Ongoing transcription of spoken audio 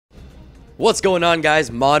What's going on, guys?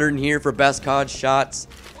 Modern here for BestCodShots,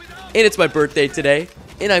 and it's my birthday today,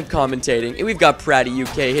 and I'm commentating, and we've got Pratty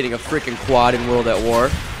UK hitting a freaking quad in World at War,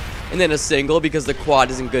 and then a single because the quad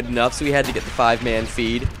isn't good enough, so we had to get the 5-man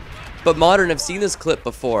feed. But Modern, I've seen this clip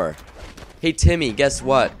before. Hey Timmy, guess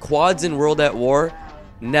what? Quads in World at War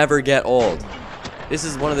never get old. This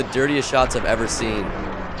is one of the dirtiest shots I've ever seen.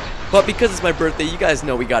 But because it's my birthday, you guys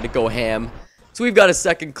know we gotta go ham. So we've got a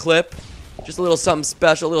second clip. Just a little something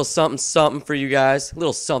special, a little something something for you guys. A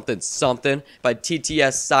little something something by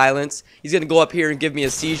TTS Silence. He's gonna go up here and give me a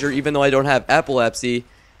seizure even though I don't have epilepsy.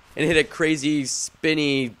 And hit a crazy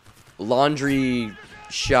spinny laundry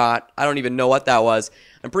shot. I don't even know what that was.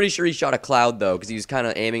 I'm pretty sure he shot a cloud though, because he was kind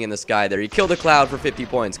of aiming in the sky there. He killed a cloud for 50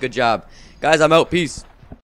 points. Good job. Guys, I'm out. Peace.